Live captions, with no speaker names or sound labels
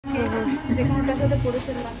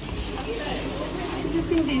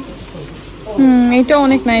এটা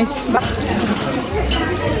অনেক নাইস।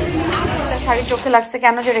 শাড়ি চোখে লাগছে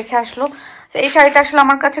কেন যে রেখে আসলো। এই শাড়িটা আসলে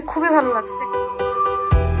আমার কাছে খুবই ভালো লাগছে।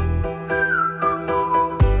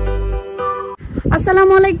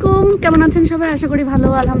 আসসালামু আলাইকুম, কেমন আছেন সবাই? আশা করি ভালো,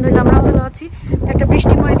 আলহামদুলিল্লাহ আমরা ভালো আছি। তো একটা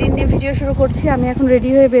বৃষ্টিময় দিন নিয়ে ভিডিও শুরু করছি। আমি এখন রেডি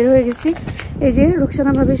হয়ে বের হয়ে গেছি। এই যে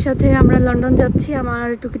রুকসানা ভাবির সাথে আমরা লন্ডন যাচ্ছি। আমার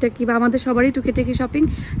টুকিটাকি বা আমাদের সবারই টুকিটাকি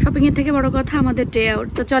শপিংয়ের থেকে বড় কথা আমাদের ডে আউট।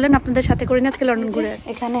 তো চলেন আপনাদের সাথে করে নিয়ে আজকে লন্ডন ঘুরে আসি।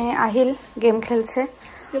 এখানে আহিল গেম খেলছে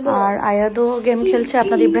আর আয়াদও গেম খেলছে।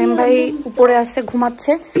 আপনাদের ইব্রাহিম ভাই উপরে আসছে,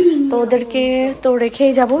 ঘুমাচ্ছে। তো ওদেরকে তো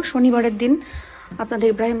রেখেই যাব শনিবারের দিন। আপনাদের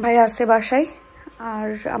ইব্রাহিম ভাই আসছে বাসায়, আর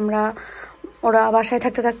ওরা বাসায়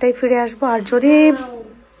থাকতে থাকতেই ফিরে আসবো। আর যদি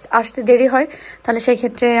আসতে দেরি হয় তাহলে সেই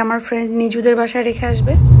ক্ষেত্রে আমার ফ্রেন্ড নিজুদের বাসায় রেখে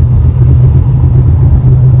আসবে।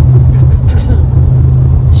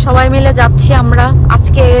 সবাই মিলে যাচ্ছি আমরা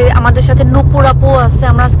আজকে। আমাদের সাথে নূপুর আপু আছে।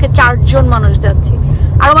 আমরা আজকে 4 জন মানুষ যাচ্ছি।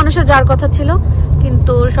 আরো মানুষের যাওয়ার কথা ছিল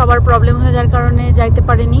কিন্তু সবার প্রবলেম হয়ে যাওয়ার কারণে যাইতে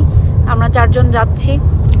পারিনি। আমরা 4 জন যাচ্ছি।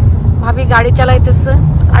 ভাবি গাড়ি চালাইতেছে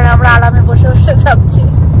আর আমরা আরামে বসে বসে যাচ্ছি।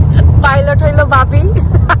 পাইলট হইলো ভাবি,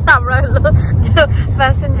 আমরা হলো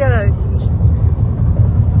প্যাসেঞ্জার আর কি।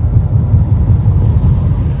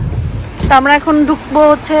 তো আমরা এখন ঢুকবো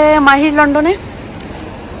হচ্ছে মাহির লন্ডনে।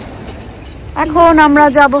 এখন আমরা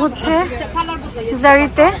যাব হচ্ছে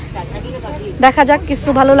জারিতে। দেখা যাক কিছু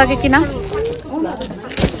ভালো লাগে কিনা।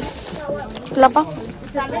 লাপা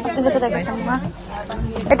আপনি যেতে দেখেছেন না,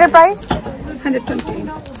 এটার প্রাইস 120।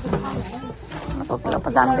 লাপা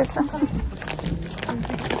জানা গেছে।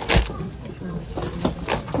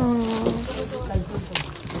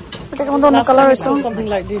 এটার মধ্যে অন্য কালার আছে।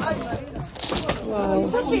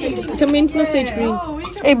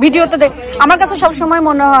 এই ভিডিওতে আমার কাছে সব সময়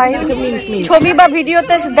মনে হয় ছবি বা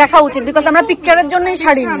ভিডিওতে দেখা উচিত, বিকজ আমরা পিকচারের জন্যই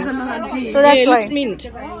শাড়ি নিই। So that's why.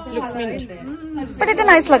 বাট এটা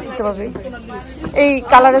নাইস লাগতেছে ভাবি, এই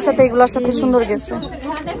কালারের সাথে এগুলোর সাথে সুন্দর গেছে।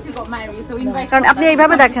 কারণ আপনি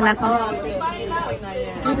এইভাবে দেখেন এখন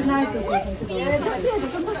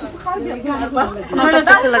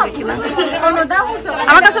লাগে কিনা।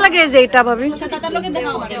 আমার কাছে লাগে যে এটা ভাবি।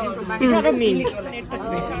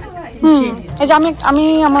 এই যে আমি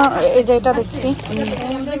আমার এই যে এটা দেখছি,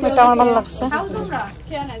 এটা আমার ভালো লাগছে।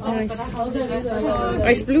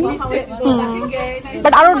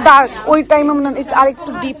 বাট আরো ডার্ক ওই টাইমে আর একটু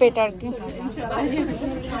ডিপ এটা আর কি।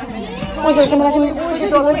 ওই যে এখানে দেখেন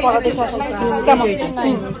ডলার পরা দেখে আসা কেমন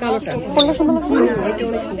কোনটা সুন্দর লাগছে।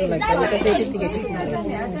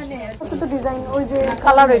 তো ডিজাইন ওই যে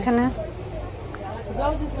কালার ওইখানে।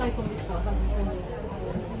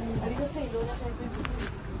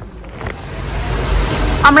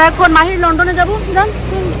 আমরা এখন মাহির লন্ডনে যাবো। জান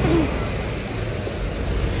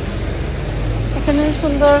এখানে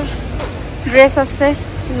সুন্দর ড্রেস আছে,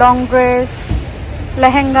 লং ড্রেস,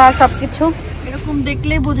 লেহেঙ্গা, সবকিছু। এরকম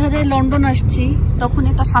দেখলে বোঝা যায় লন্ডন আসছি। তখন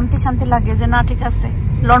একটা শান্তি শান্তি লাগে যে না ঠিক আছে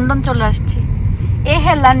লন্ডন চলে আসছি। এ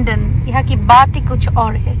হে লন্ডন, ইহা কি বাত ই কুছ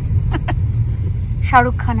और है।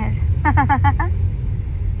 শাহরুখ খানের।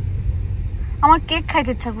 আমার কেক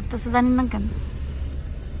খাইতে ইচ্ছা করতেছে, জানি না কেন।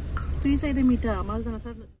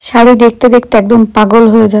 শাড়ি দেখতে দেখতে একদম পাগল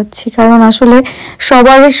হয়ে যাচ্ছি, কারণ আসলে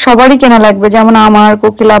সবারই কেনা লাগবে। যেমন আমার,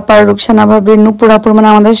 কোকিলা আপার, রুকসানা ভাবির, নূপুর আপুর, মানে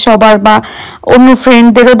আমাদের সবার বা অন্য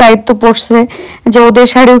ফ্রেন্ডদেরও দায়িত্ব পড়ছে যে ওদের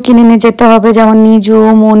শাড়িও কিনে নিয়ে যেতে হবে। যেমন নিজু,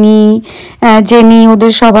 মনি, জেনি,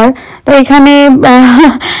 ওদের সবার। তো এখানে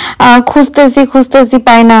খুঁজতেছি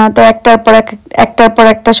পাই না। তো একটার পর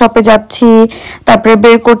একটা শপে যাচ্ছি, তারপরে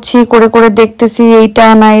বের করছি, করে দেখতেছি এইটা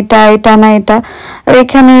না এটা, এটা না এটা।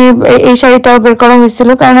 এখানে এই শাড়িটাও বের করা হয়েছিল,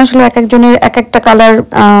 কারণ আসলে এক একজনের এক একটা কালার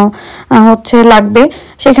হচ্ছে লাগবে।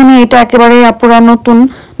 সেখানে এটা একেবারে আপুরা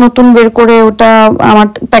নতুন বের করে ওটা আমার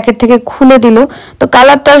প্যাকেট থেকে খুলে দিল। তো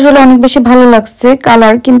কালারটা আসলে অনেক বেশি ভালো লাগছে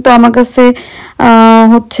কালার, কিন্তু আমার কাছে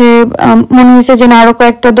হচ্ছে মনে হয়েছে যে না আরো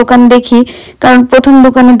কয়েকটা দোকান দেখি। কারণ প্রথম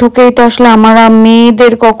দোকানে ঢুকেই তো আসলে আমরা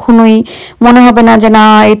মেয়েদের কখনোই মনে হবে না যে না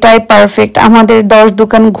এটাই পারফেক্ট। আমাদের 10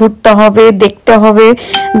 দোকান ঘুরতে হবে, দেখতে হবে,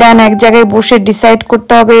 দেন এক জায়গায় বসে ডিসাইড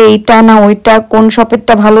করতে হবে এইটা না ওইটা, কোন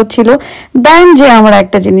শপেরটা ভালো ছিল, দেন যে আমরা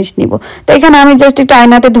একটা জিনিস নিব। তো এখানে আমি জাস্ট একটু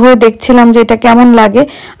আয়নাতে ধরে দেখছিলাম যে এটা কেমন লাগে।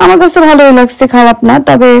 আমার কাছে ভালোই লাগছে, খারাপ না।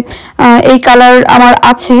 তবে এই কালার আমার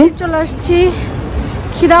আছে। চলে আসছি,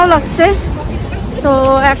 খিদাও লাগছে। তো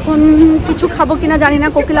এখন কিছু খাবো কিনা জানি না।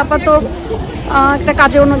 কোকিলাপা তো একটা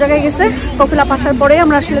কাজে অন্য জায়গায় গেছে। কোকিলাপা আসার পরে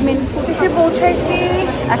আমরা আসলে মেন ফুড এসে পৌঁছাইছি।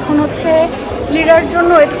 এখন হচ্ছে লিরার জন্য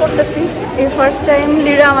ওয়েট করতেছি। এই ফার্স্ট টাইম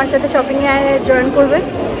লিরা আমার সাথে শপিংয়ে জয়েন করবে,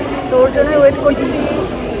 তো ওর জন্য ওয়েট করছি।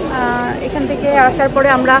 এখান থেকে আসার পরে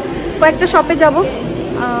আমরা কয়েকটা শপে যাব।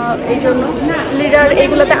 এই জন্য লিডার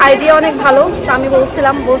এইগুলোতে আইডিয়া অনেক ভালো। তো আমি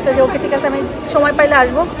বলছে যে ওকে ঠিক আছে আমি সময় পাইলে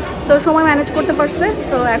আসবো। তো সময় ম্যানেজ করতে পারছে।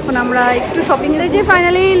 তো এখন আমরা একটু শপিং এ যে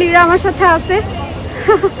ফাইনালি লিডা আমার সাথে আছে।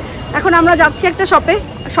 এখন আমরা যাচ্ছি একটা শপে।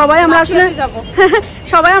 সবাই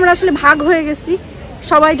আমরা আসলে ভাগ হয়ে গেছি,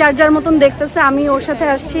 সবাই যার যার মতন দেখতেছে। আমি ওর সাথে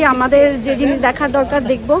আসছি, আমাদের যে জিনিস দেখার দরকার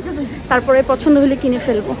দেখবো, তারপরে পছন্দ হলে কিনে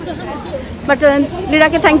ফেলবো। But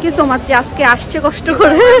লিরাকে thank you so much যে আজকে আসছে কষ্ট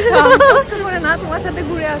করে। না, তোমার সাথে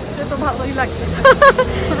ঘুরে আসতে তো ভালোই লাগছে।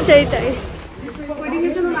 সেইটাই।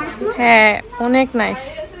 হ্যাঁ অনেক নাইস,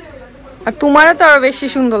 আর তোমারও তো আরো বেশি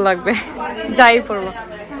সুন্দর লাগবে যাই পরবো।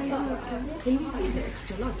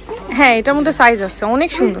 হ্যাঁ এটার মধ্যে সাইজ আছে, অনেক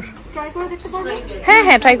সুন্দর। হ্যাঁ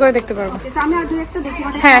হ্যাঁ ট্রাই করে দেখতে পারবো।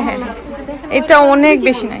 হ্যাঁ হ্যাঁ এটা অনেক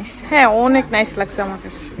বেশি নাইস। হ্যাঁ অনেক নাইস লাগছে আমার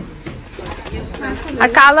কাছে, আর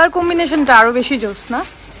কালার কম্বিনেশনটা আরো বেশি জোস না,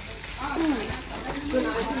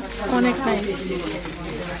 অনেক নাইস।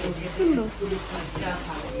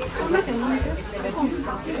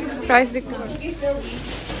 প্রাইস দেখতে পারো।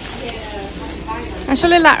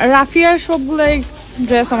 আসলে রাফিয়ার সবগুলাই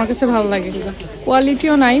ড্রেস আমার কাছে ভালো লাগে,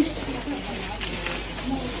 কোয়ালিটিও নাইস।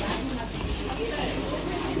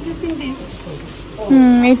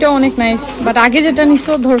 এটা অনেক নাইস, বাট আগে যেটা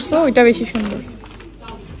নিছো ধরছো ওইটা বেশি সুন্দর।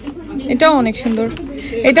 এটাও অনেক সুন্দর।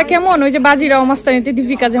 এটা কেমন ওই যে বাজিরাও মাস্তানিতে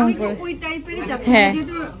দীপিকা যেমন করে। হ্যাঁ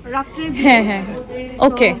হ্যাঁ হ্যাঁ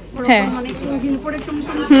ওকে হ্যাঁ।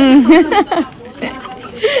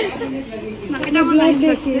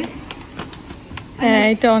 হ্যাঁ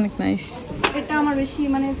এটা অনেক নাইস, এটা আমার বেশি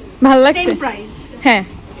মানে ভালো লাগছে। হ্যাঁ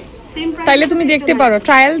তাইলে তুমি দেখতে পারো,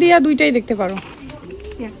 ট্রায়াল দিয়া দুইটাই দেখতে পারো,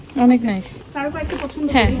 অনেক নাইস।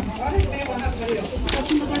 হ্যাঁ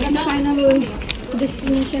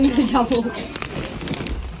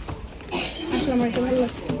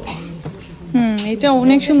এটা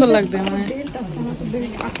অনেক সুন্দর লাগবে মানে,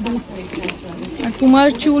 আর তোমার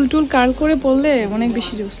চুল টুল কার্ল করে পরলে অনেক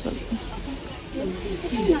বেশি জোস লাগবে।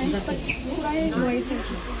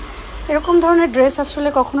 এরকম ধরনের ড্রেস আসলে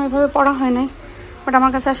কখনো এভাবে পরা হয় নাই, বাট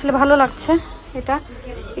আমার কাছে আসলে ভালো লাগছে। এটা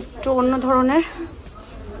একটু অন্য ধরনের।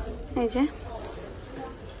 এই যে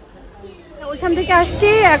ওইখান থেকে আসছি,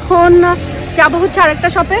 এখন যাবো হচ্ছে আরেকটা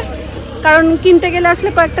শপে, কারণ কিনতে গেলে আসলে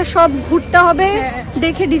কয়েকটা শপ ঘুরতে হবে,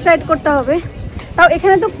 দেখে ডিসাইড করতে হবে। তাও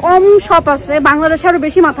এখানে তো কম শপ আছে, বাংলাদেশে আরো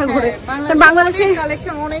বেশি মাথা ঘুরে, কারণ বাংলাদেশে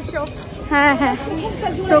কালেকশন অনেক শপ। হ্যাঁ হ্যাঁ,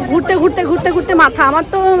 তো ঘুরতে ঘুরতে ঘুরতে ঘুরতে মাথা। আমার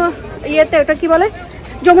তো ইয়েতে ওটা কি বলে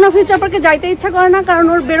যমুনা ফিউচার পার্কে যাইতে ইচ্ছা করে না, কারণ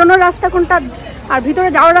ওর বেরোনোর রাস্তা কোনটা আর ভিতরে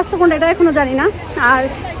যাওয়ার রাস্তা কোনটা এটা এখনো জানি না। আর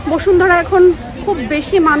বসুন্ধরা এখন খুব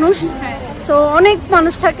বেশি মানুষ, তো অনেক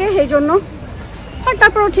মানুষ থাকে এই জন্য, আর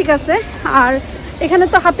তারপরেও ঠিক আছে। আর এখানে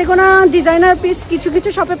তো হাতে গোনা ডিজাইনার পিস কিছু কিছু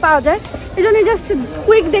শপে পাওয়া যায়, এই জন্য জাস্ট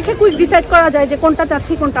কুইক দেখে কুইক ডিসাইড করা যায় যে কোনটা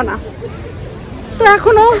চাচ্ছি কোনটা না। তো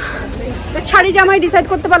এখনো শাড়ি জামাই ডিসাইড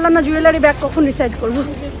করতে পারলাম না, জুয়েলারি ব্যাগ কখন ডিসাইড করবো।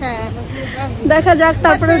 হ্যাঁ দেখা যাক,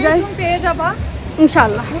 তারপরে যাই পেয়ে যাবা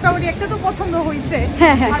ইনশাআল্লাহ। মোটামুটি একটা তো পছন্দ হইছে,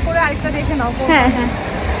 হ্যাঁ হ্যাঁ তারপরে আরেকটা দেখে নাও। হ্যাঁ হ্যাঁ,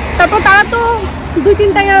 তারপর তারা তো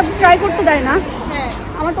 2-3টা ট্রাই করতে দেয় না। হ্যাঁ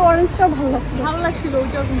আমার তো অরেঞ্জটাও ভালো লাগছিল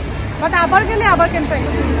ওইটাও, বাট আবার গেলে আবার কেন ট্রাই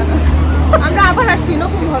করতে হবে, আমরা আবার আসছি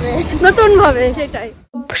নতুন ভাবে সেটাই।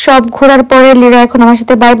 সব ঘোরার পরে লিরা এখন আমার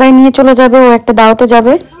সাথে বাই বাই নিয়ে চলে যাবে, ও একটা দাওয়াতে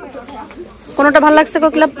যাবে। কোনটা ভালো লাগছে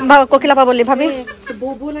কোকিলাপা বলি ভাবি,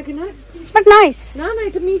 বাট নাইস। না না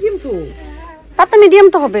এটা মিডিয়াম তো, তার তো মিডিয়াম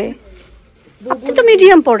তো হবে, আপনি তো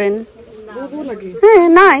মিডিয়াম পড়েন। হ্যাঁ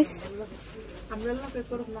নাইস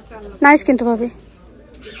নাইস, কিন্তু ভাবি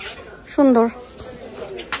সুন্দর।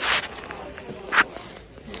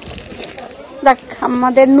 দেখ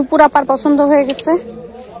আমাদের নুপুর আপার পছন্দ হয়ে গেছে,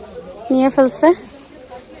 নিয়ে ফেলছে।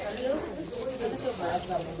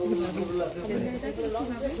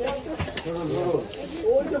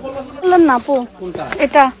 বললাম না আপু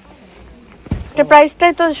এটা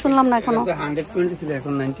প্রাইসটাই তো শুনলাম না এখনো। 120 ছিল,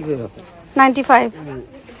 এখন 95 আছে। 95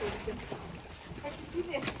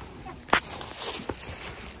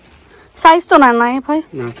 সাইজ তো না নাই ভাই,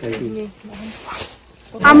 না সাইজ নেই।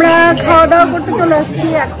 আমরা খাওয়া দাওয়া করতে চলে আসছি।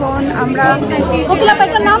 এখন আমরা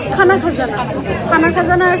কোকিলাপাটার নাম খানা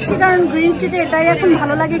খাজানা আসছি, কারণ গ্রিন স্ট্রিটে এটাই এখন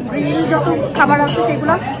ভালো লাগে, গ্রিল যত খাবার আছে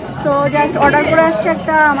সেগুলো। তো জাস্ট অর্ডার করে আসছে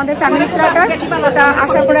একটা আমাদের ফ্যামিলি প্ল্যাটার, ওটা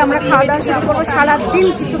আশা করে আমরা খাওয়া দাওয়া শুরু করবো। সারাদিন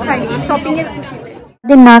কিছু খাইনি শপিং এর খুশিতে।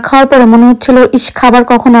 দিন না খাওয়ার পরে মনে হচ্ছিল ইস খাবার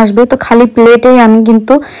কখন আসবে, তো খালি প্লেটেই আমি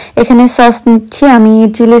কিন্তু এখানে সস নিচ্ছি। আমি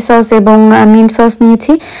চিলি সস এবং মিন্ট সস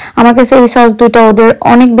নিয়েছি। আমার কাছে এই সস দুইটা ওদের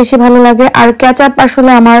অনেক বেশি ভালো লাগে। আর কেচাপ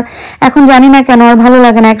আসলে আমার এখন জানি না কেন আর ভালো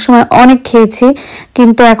লাগে না। একসময় অনেক খেয়েছি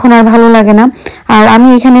কিন্তু এখন আর ভালো লাগে না। আর আমি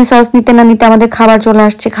এখানে সস নিতে না নিতে আমাদের খাবার চলে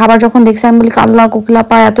আসছে। খাবার যখন দেখছি আমি বলি আল্লাহ কোকিলা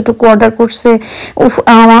পা এতটুকু অর্ডার করছে, উফ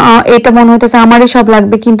এটা মনে হইতেছে আমারই সব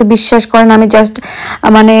লাগবে। কিন্তু বিশ্বাস করেন আমি জাস্ট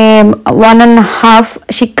মানে 1.5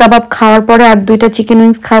 শিক কাবাব খাওয়ার পরে আর 2টা চিকেন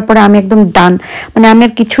উইংস খাওয়ার পরে আমি একদম ডান। মানে আমি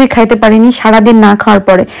আর কিছুই খাইতে পারিনি সারাদিন না খাওয়ার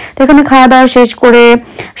পরে। তো এখানে খাওয়া দাওয়া শেষ করে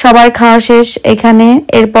সবাই খাওয়া শেষ এখানে।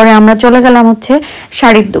 এরপরে আমরা চলে গেলাম হচ্ছে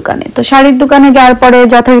শাড়ির দোকানে। তো শাড়ির দোকানে যাওয়ার পরে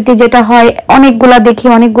যথারীতি যেটা হয় অনেকগুলা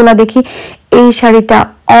দেখি। এই শাড়িটা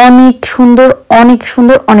অনেক সুন্দর, অনেক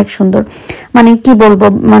সুন্দর, অনেক সুন্দর। মানে কি বলবো,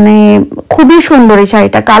 মানে খুবই সুন্দর এই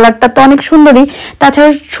শাড়িটা। কালারটা তো অনেক সুন্দরই,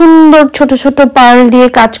 তাছাড়া সুন্দর ছোট ছোট পার্ল দিয়ে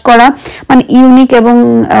কাজ করা, মানে ইউনিক এবং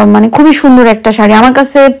মানে খুবই সুন্দর একটা শাড়ি। আমার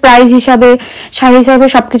কাছে প্রাইস হিসাবে শাড়ি হিসাবে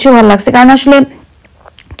সবকিছু ভালো লাগছে। কারণ আসলে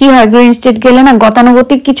কি হয়, গ্রিন স্টেট গেলে না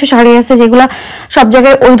গতানুগতিক কিছু শাড়ি আছে যেগুলা সব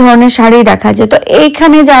জায়গায় ওই ধরনের শাড়ি দেখা যায়। তো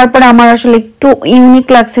এইখানে যাওয়ার পরে আমার আসলে একটু ইউনিক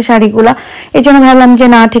লাগছে শাড়িগুলা, এই জন্য ভাবলাম যে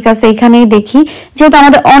না ঠিক আছে এইখানেই দেখি। যেহেতু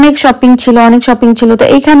আমাদের অনেক শপিং ছিল, তো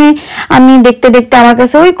এইখানে আমি দেখতে দেখতে আমার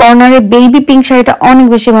কাছে ওই কর্নারে বেবি পিঙ্ক শাড়িটা অনেক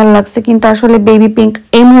বেশি ভালো লাগছে। কিন্তু আসলে বেবি পিঙ্ক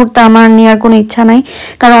এই মুহূর্তে আমার নেওয়ার কোনো ইচ্ছা নাই,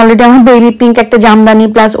 কারণ অলরেডি আমার বেবি পিঙ্ক একটা জামদানি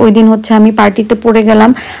প্লাস ওই দিন হচ্ছে আমি পার্টিতে পরে গেলাম,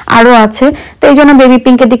 আরো আছে। তো এই জন্য বেবি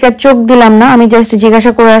পিঙ্কের দিকে চোখ দিলাম না। আমি জাস্ট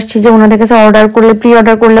জিজ্ঞাসা করে আসছি যে ওনাদের কাছে প্রি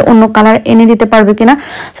অর্ডার করলে অন্য কালার এনে দিতে পারবে কিনা।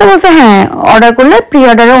 সো বলছে হ্যাঁ, অর্ডার করলে প্রি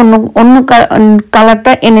অর্ডারে অন্য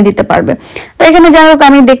কালারটা এনে দিতে পারবে। তো এখানে যাই হোক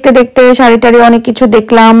আমি দেখতে দেখতে শাড়িটারি অনেক কিছু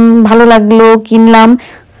দেখলাম, ভালো লাগলো, কিনলাম।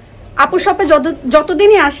 আপুর শপে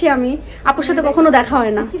যতদিনই আসি আমি আপুর সাথে কখনো দেখা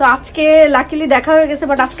হয় না। সো আজকে লাকিলি দেখা হয়ে গেছে,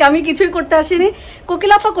 বাট আজকে আমি কিছুই করতে আসিনি,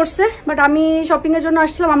 কোকিল আপা করছে। বাট আমি শপিং এর জন্য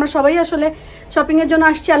আসছিলাম, আমরা সবাই আসলে শপিং এর জন্য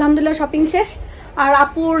আসছি। আলহামদুলিল্লাহ শপিং শেষ। আর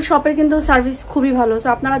আপুর শপের কিন্তু সার্ভিস খুবই ভালো। সো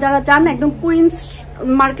আপনারা যারা যান একদম কুইন্স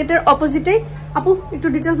মার্কেটের অপোজিটে। আপু একটু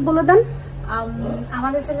ডিটেলস বলে দেন।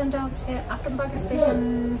 আমাদের সেলুনটা হচ্ছে আপটন পার্ক স্টেশন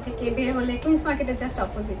থেকে বের হলে কুইন্স মার্কেটের জাস্ট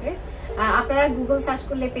অপোজিটে। আপনারা গুগল সার্চ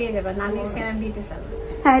করলে পেয়ে যাবেন নানি সেরাম বিউটি সালন।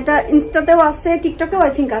 হ্যাঁ, এটা ইনস্টাতেও আছে, টিকটকেও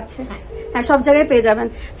আই থিঙ্ক আছে। হ্যাঁ, সব জায়গায় পেয়ে যাবেন।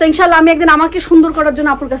 সো ইনশাআল্লাহ আমি একদিন আমাকে সুন্দর করার জন্য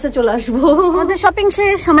আপুর কাছে চলে আসবো। আমাদের শপিং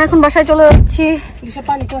শেষ, আমরা এখন বাসায় চলে যাচ্ছি।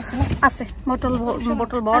 আছে বোতল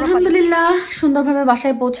বড়। আলহামদুলিল্লাহ সুন্দরভাবে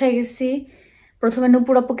বাসায় পৌঁছায় গেছি। প্রথমে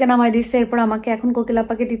নূপুর আপুকে নামাই দিচ্ছে, এরপর আমাকে এখন কোকিল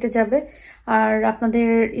আপাকে দিতে যাবে। আর আপনাদের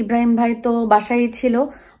ইব্রাহিম ভাই তো বাসায় ছিল,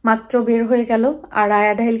 মাত্র বের হয়ে গেল। আর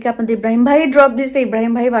আয়াদাহিলকে আপনাদের ইব্রাহিম ভাই ড্রপ দিচ্ছে,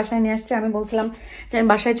 ইব্রাহিম ভাই বাসায় নিয়ে আসছে। আমি বলছিলাম যে আমি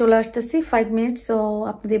বাসায় চলে আসতেছি 5 মিনিট। সো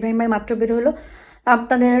আপনাদের ইব্রাহিম ভাই মাত্র বের হলো।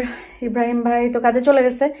 আপনাদের ইব্রাহিম ভাই তো কাজে চলে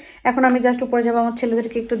গেছে। এখন আমি জাস্ট উপরে যাবো, আমার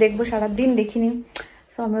ছেলেদেরকে একটু দেখবো, সারাদিন দেখিনি।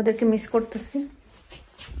 সো আমি ওদেরকে মিস করতেছি।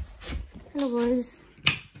 হ্যালো বয়েজ,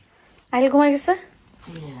 আইল ঘুমাই গেছে?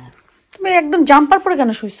 তুমি একদম জাম্পার পরে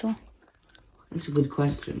কেন শুইছো? That's a good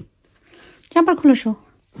question. Jumper খুলে শো।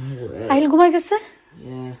 আইল ঘুমাই গেছে?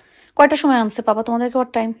 Yeah. কয়টার সময় আনছে পাপা তোমাদেরকে? ওর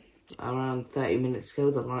time Around 30 minutes ago.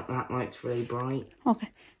 That light's really bright. ওকে।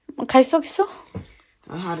 খাইছো কিছু?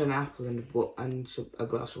 I had an apple and a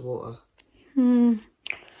glass of water.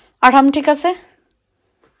 আর হাম ঠিক আছে?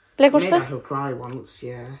 প্লে করছে? Made her cry once,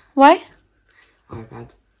 yeah. Why? iPad.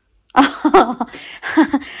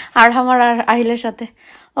 আর আমার আর আহিলের সাথে।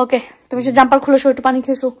 ওকে, তুমি যে জাম্পার খুলেছো, একটু পানি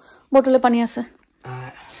খেয়েছো, বোতলে পানি আছে।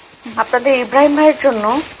 আপনাদের ইব্রাহিম ভাইয়ের জন্য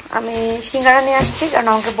আমি সিঙ্গারা নিয়ে আসছি, কারণ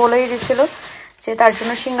আমাকে বলেই দিছিল যে তার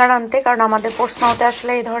জন্য সিঙ্গারা আনতে। কারণ আমাদের পোস্টমাউতে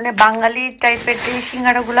আসলে এই ধরনের বাঙালি টাইপের যে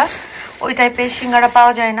সিঙ্গারাগুলা, ওই টাইপের সিঙ্গারা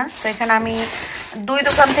পাওয়া যায় না। তো এখানে আমি দুই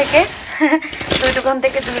দোকান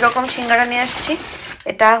থেকে 2 রকম সিঙ্গারা নিয়ে আসছি।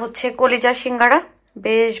 এটা হচ্ছে কলিজা সিঙ্গারা,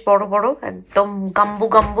 বেশ বড় বড় একদম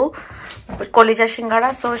গাম্বু কলিজা সিঙ্গারা।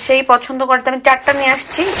 সো সেই পছন্দ করতে আমি 4টা নিয়ে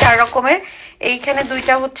আসছি, 4 রকমের। এইখানে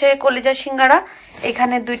 2টা হচ্ছে কলিজা সিঙ্গারা,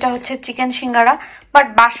 এখানে 2টা হচ্ছে চিকেন সিঙ্গারা। বাট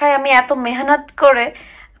বাসায় আমি এত মেহনত করে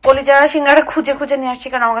কলিজা সিঙ্গারা খুঁজে নিয়ে আসছি,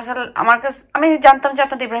 কারণ আমার কাছে আমি জানতাম যে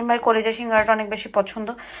আপনাদের ইব্রাহিম ভাইয়ের কলিজা সিঙ্গারাটা অনেক বেশি পছন্দ।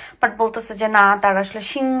 বাট বলতেছে যে না, তার আসলে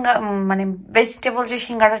মানে ভেজিটেবল যে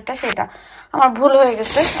সিঙ্গারাটা সেটা। আমার ভুল হয়ে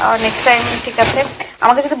গেছে। নেক্সট টাইম ঠিক আছে,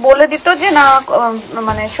 আমাকে যদি বলে দিত যে না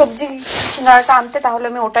মানে সবজি সিঙ্গারাটা আনতে, তাহলে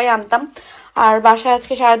আমি ওটাই আনতাম। আর বাসায়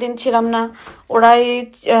আজকে সারাদিন ছিলাম না, ওরাই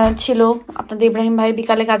ছিল। আপনাদের ইব্রাহিম ভাই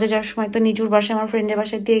বিকালে কাজে যাওয়ার সময় তো নিজুর বাসায় আমার ফ্রেন্ডের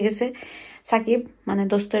বাসায় দিয়ে গেছে। সাকিব মানে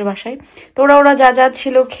দোস্তের বাসায়। তো ওরা যা যা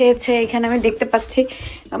ছিল খেয়েছে, এখানে আমি দেখতে পাচ্ছি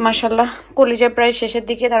মাশাআল্লাহ কলিজা প্রায় শেষের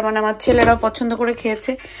দিকে, তার মানে আমার ছেলেরাও পছন্দ করে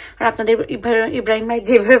খেয়েছে। আর আপনাদের ইব্রাহিম ভাই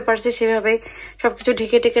যেভাবে পারছে সেভাবে সবকিছু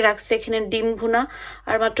ঢেকে ঢেকে রাখছে। এখানে ডিম ভুনা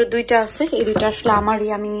আর মাত্র 2টা আছে, এই 2টা আসলে আমারই।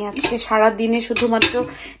 আমি আজকে সারাদিনে শুধুমাত্র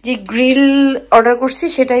যে গ্রিল অর্ডার করছি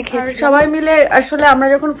সেটাই খেয়েছি। সবাই মিলে আসলে আমরা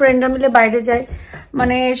যখন ফ্রেন্ডরা মিলে বাইরে যাই,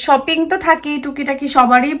 মানে শপিং তো থাকি টুকিটাকি,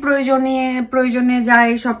 সবারই প্রয়োজনে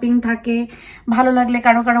যায়, শপিং থাকে। ভালো লাগলে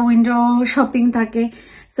কারো কারো উইন্ডো শপিং থাকে।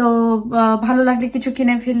 সো ভালো লাগলে কিছু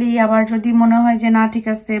কিনে ফেলি, আবার যদি মনে হয় যে না ঠিক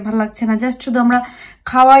আছে ভালো লাগছে না, জাস্ট শুধু আমরা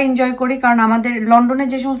খাওয়া এনজয় করি। কারণ আমাদের লন্ডনে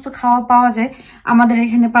যে সমস্ত খাওয়া পাওয়া যায় আমাদের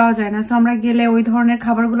এখানে পাওয়া যায় না। সো আমরা গেলে ওই ধরনের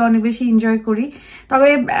খাবারগুলো অনেক বেশি এনজয় করি। তবে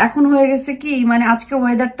এখন হয়ে গেছে কি, মানে আজকের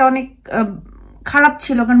ওয়েদারটা অনেক খারাপ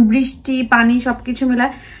ছিল, কারণ বৃষ্টি পানি সবকিছু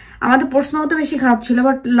মিলায় আমাদের পোর্টসমাউথ তো বেশি খারাপ ছিল।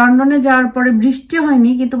 বাট লন্ডনে যাওয়ার পরে বৃষ্টি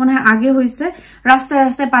হয়নি, কিন্তু মনে হয় আগে হয়েছে, রাস্তায়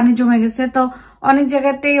রাস্তায় পানি জমে গেছে। তো অনেক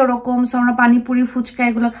জায়গাতেই ওরকম। সো আমরা পানিপুরি ফুচকা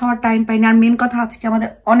এগুলো খাওয়ার টাইম পাইনি। আর মেন কথা আজকে আমাদের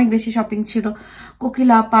অনেক বেশি শপিং ছিল।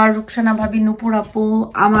 কোকিলা আপা, রুকসানা ভাবি, নুপুর আপু,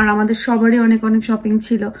 আমাদের সবারই অনেক অনেক শপিং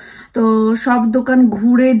ছিল। তো সব দোকান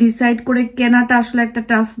ঘুরে ডিসাইড করে কেনাটা আসলে একটা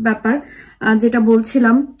টাফ ব্যাপার, যেটা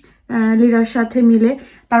বলছিলাম লিরার সাথে মিলে।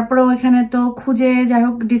 তারপরে ওইখানে তো খুঁজে যাই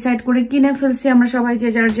হোক ডিসাইড করে কিনে ফেলছি আমরা সবাই, যে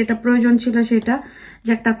যার যেটা প্রয়োজন ছিল সেটা।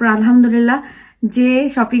 যাক, তারপর আলহামদুলিল্লাহ যে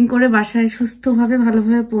শপিং করে বাসায় সুস্থভাবে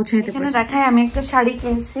ভালোভাবে পৌঁছাইতে পারি। এখানে দেখায় আমি একটা শাড়ি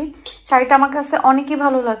কিনছি। শাড়িটা আমার কাছে অনেকই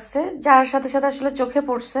ভালো লাগছে, যার সাথে সাথে আসলে চোখে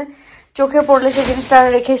পড়ছে। চোখে পড়লে সেই জিনিসটা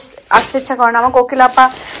রেখে আসতে ইচ্ছা করে না। আমার কোকিলাপা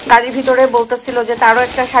গাড়ির ভিতরে বলতেছিল যে তারও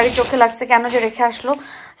একটা শাড়ি চোখে লাগছে, কেন যে রেখে আসলো।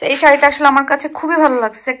 এই শাড়িটা আসলে আমার কাছে খুবই ভালো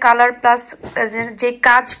লাগছে, কালার প্লাস যে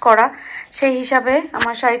কাজ করা সেই হিসাবে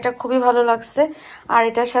আমার শাড়িটা খুবই ভালো লাগছে। আর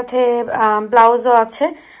এটার সাথে ব্লাউজও আছে,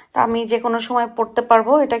 তা আমি যে কোনো সময় পরতে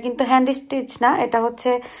পারবো। এটা কিন্তু হ্যান্ড স্টিচ না, এটা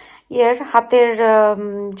হচ্ছে হাতের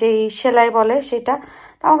যেই সেলাই বলে সেটা।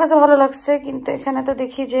 তো আমার কাছে ভালো লাগছে, কিন্তু এখানে তো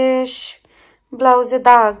দেখি যে ব্লাউজে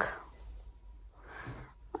দাগ।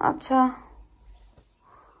 আচ্ছা,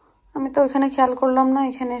 আমি তো ওইখানে খেয়াল করলাম না,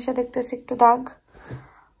 এখানে এসে দেখতেছি একটু দাগ।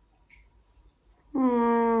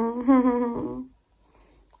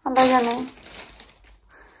 আল্লাহ জানে।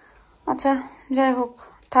 আচ্ছা যাই হোক,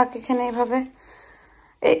 থাক এখানে এইভাবে।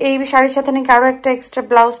 এই শাড়ির সাথে নাকি আরো একটা এক্সট্রা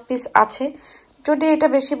ব্লাউজ পিস আছে। যদি এটা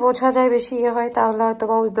বেশি বোঝা যায়, বেশি হয়, তাহলে হয়তো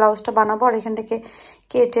বা ওই ব্লাউজটা বানাবো আর এখান থেকে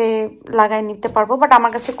কেটে লাগাই নিতে পারবো। বাট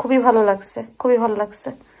আমার কাছে খুবই ভালো লাগছে, খুবই ভালো লাগছে।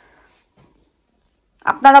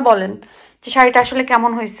 আপনারা বলেন যে শাড়িটা আসলে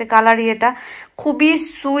কেমন হয়েছে। কালার এটা খুবই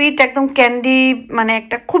সুইট, একদম ক্যান্ডি, মানে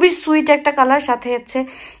একটা খুবই সুইট একটা কালার। সাথে হচ্ছে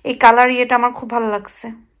এই কালার এটা আমার খুব ভালো লাগছে।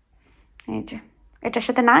 এই যে এটার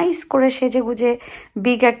সাথে নাইস করে সেজে গুজে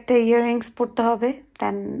বিগ একটা ইয়াররিংস পরতে হবে,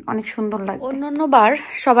 দেন অনেক সুন্দর লাগবে। অন্যবার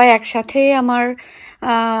সবাই একসাথে আমার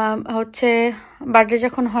হচ্ছে বার্থডে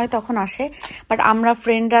যখন হয় তখন আসে, বাট আমরা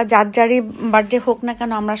ফ্রেন্ডরা যারই বার্থডে হোক না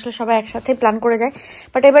কেন আমরা আসলে সবাই একসাথে প্ল্যান করে যাই।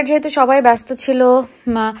 বাট এবার যেহেতু সবাই ব্যস্ত ছিল,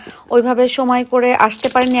 ওইভাবে সময় করে আসতে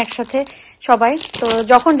পারেনি একসাথে সবাই। তো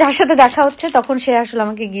যখন যার সাথে দেখা হচ্ছে তখন সে আসলে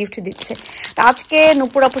আমাকে গিফট দিচ্ছে। তো আজকে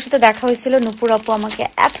নুপুর আপুর সাথে দেখা হয়েছিল, নুপুর আপু আমাকে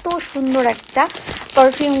এত সুন্দর একটা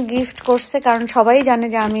পারফিউম গিফট করছে। কারণ সবাই জানে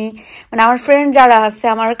যে আমি, মানে আমার ফ্রেন্ড যারা আছে,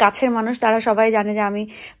 আমার কাছের মানুষ, তারা সবাই জানে যে আমি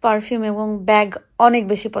পারফিউম এবং ব্যাগ অনেক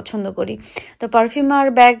বেশি পছন্দ করি। তো পারফিউম আর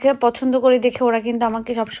ব্যাগ পছন্দ করি দেখে ওরা কিন্তু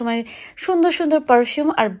আমাকে সবসময় সুন্দর সুন্দর পারফিউম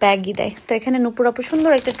আর ব্যাগই দেয়। তো এখানে নুপুর আপু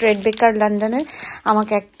সুন্দর একটা ট্রেড বেকার লন্ডনের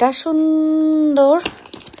আমাকে একটা সুন্দর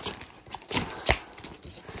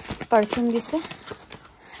পারফিউম দিছে।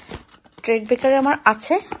 ট্রেড বেকারে আমার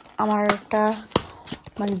আছে, আমারটা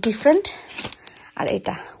মানে ডিফারেন্ট। আর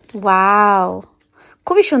এটা ওয়াও,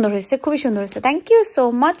 খুবই সুন্দর হয়েছে, খুবই সুন্দর হয়েছে। থ্যাংক ইউ সো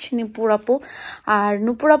মাচ নুপুর আপু। আর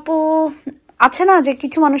নুপুর আপু আছে না যে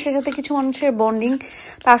কিছু মানুষের সাথে কিছু মানুষের বন্ডিং,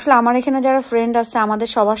 তা আসলে আমার এখানে যারা ফ্রেন্ড আছে আমাদের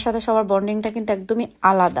সবার সাথে সবার বন্ডিংটা কিন্তু একদমই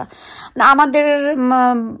আলাদা। আমাদের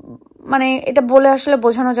মানে এটা বলে আসলে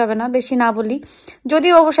বোঝানো যাবে না, বেশি না বলি।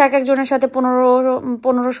 যদিও অবশ্য এক একজনের সাথে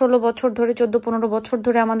 15-16 বছর ধরে, 14-15 বছর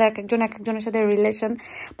ধরে আমাদের এক একজনের সাথে রিলেশন।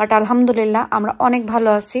 বাট আলহামদুলিল্লাহ আমরা অনেক ভালো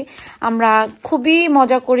আছি, আমরা খুবই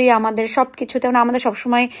মজা করি আমাদের সব কিছুতে, মানে আমাদের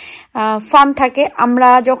সবসময় ফান থাকে। আমরা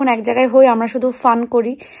যখন এক জায়গায় হই আমরা শুধু ফান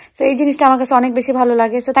করি। সো এই জিনিসটা আমার কাছে অনেক বেশি ভালো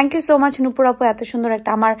লাগে। So thank you so much নুপুর আপু এত সুন্দর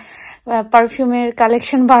একটা আমার পারফিউমের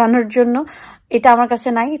কালেকশন বাড়ানোর জন্য। এটা আমার কাছে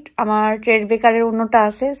নাই, আমার ট্রেড বেকারের অন্যটা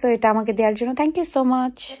আছে, সো এটা আমাকে দেওয়ার জন্য থ্যাংক ইউ সো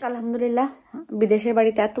মাচ। আলহামদুলিল্লাহ বিদেশের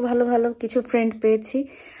বাড়িতে এত ভালো ভালো কিছু ফ্রেন্ড পেয়েছি।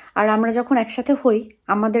 আর আমরা যখন একসাথে হই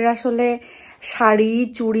আমাদের আসলে শাড়ি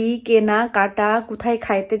চুড়ি কেনা কাটা, কোথায়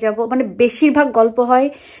খাইতে যাব, মানে বেশিরভাগ গল্প হয়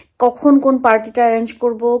কখন কোন পার্টিটা অ্যারেঞ্জ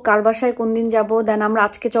করব, কার বাসায় কোন দিন যাব, দেন আমরা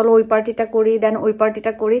আজকে চলো ওই পার্টিটা করি, দেন ওই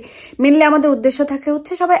পার্টিটা করি। মেনলি আমাদের উদ্দেশ্য থাকে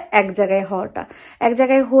হচ্ছে সবাই এক জায়গায় হওয়াটা। এক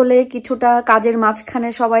জায়গায় হলে কিছুটা কাজের মাঝখানে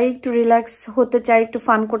সবাই একটু রিল্যাক্স হতে চায়, একটু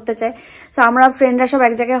ফান করতে চায়। সো আমরা ফ্রেন্ডরা সব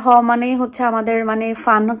এক জায়গায় হওয়া মানেই হচ্ছে আমাদের মানে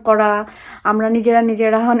ফান করা। আমরা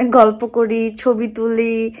নিজেরা অনেক গল্প করি, ছবি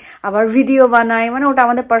তুলি, আবার ভিডিও বানাই, মানে ওটা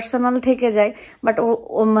আমাদের পার্সোনাল থেকে যায়, বাট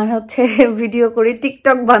ও মানে হচ্ছে ভিডিও করি,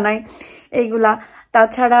 টিকটক বানাই এইগুলা।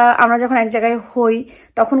 তাছাড়া আমরা যখন এক জায়গায় হই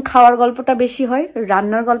তখন খাওয়ার গল্পটা বেশি হয়,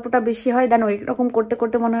 রান্নার গল্পটা বেশি হয়। দেন ওই রকম করতে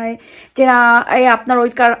করতে মনে হয় যে না এই আপনার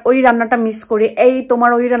ওই রান্নাটা মিস করি, এই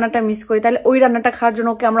তোমার ওই রান্নাটা মিস করি, তাহলে ওই রান্নাটা খাওয়ার জন্য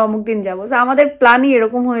ওকে আমরা অমুক দিন যাবো। আমাদের প্ল্যানই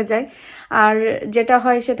এরকম হয়ে যায়। আর যেটা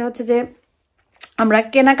হয় সেটা হচ্ছে যে আমরা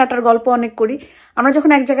কেনাকাটার গল্প অনেক করি। আমরা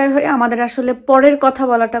যখন এক জায়গায় হই আমাদের আসলে পরের কথা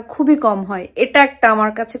বলাটা খুবই কম হয়। এটা একটা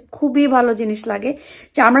আমার কাছে খুবই ভালো জিনিস লাগে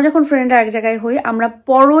যে আমরা যখন ফ্রেন্ডরা এক জায়গায় হই আমরা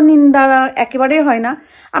পরনিন্দা একেবারেই হয় না,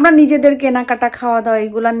 আমরা নিজেদের কেনাকাটা খাওয়া দাওয়া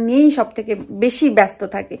এগুলা নিয়েই সব থেকে বেশি ব্যস্ত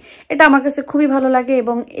থাকি। এটা আমার কাছে খুবই ভালো লাগে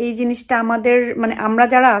এবং এই জিনিসটা আমাদের মানে আমরা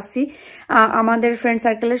যারা আছি আমাদের ফ্রেন্ড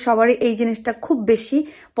সার্কেলের সবারই এই জিনিসটা খুব বেশি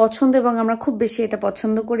পছন্দ এবং আমরা খুব বেশি এটা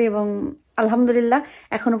পছন্দ করি এবং আলহামদুলিল্লাহ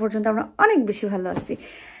এখনো পর্যন্ত আমরা অনেক বেশি ভালো আছি।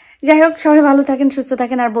 যাই হোক, সবাই ভালো থাকেন, সুস্থ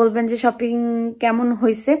থাকেন, আর বলবেন যে শপিং কেমন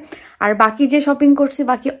হয়েছে। আর বাকি যে শপিং করছি,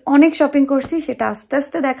 বাকি অনেক শপিং করছি, সেটা আস্তে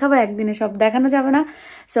আস্তে দেখাবো, একদিনে সব দেখানো যাবে না।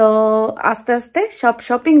 সো আস্তে আস্তে সব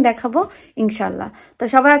শপিং দেখাবো ইনশাল্লাহ। তো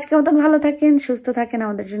সবাই আজকের মতন ভালো থাকেন, সুস্থ থাকেন,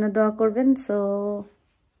 আমাদের জন্য দোয়া করবেন। সো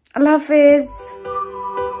আল্লাহ হাফেজ।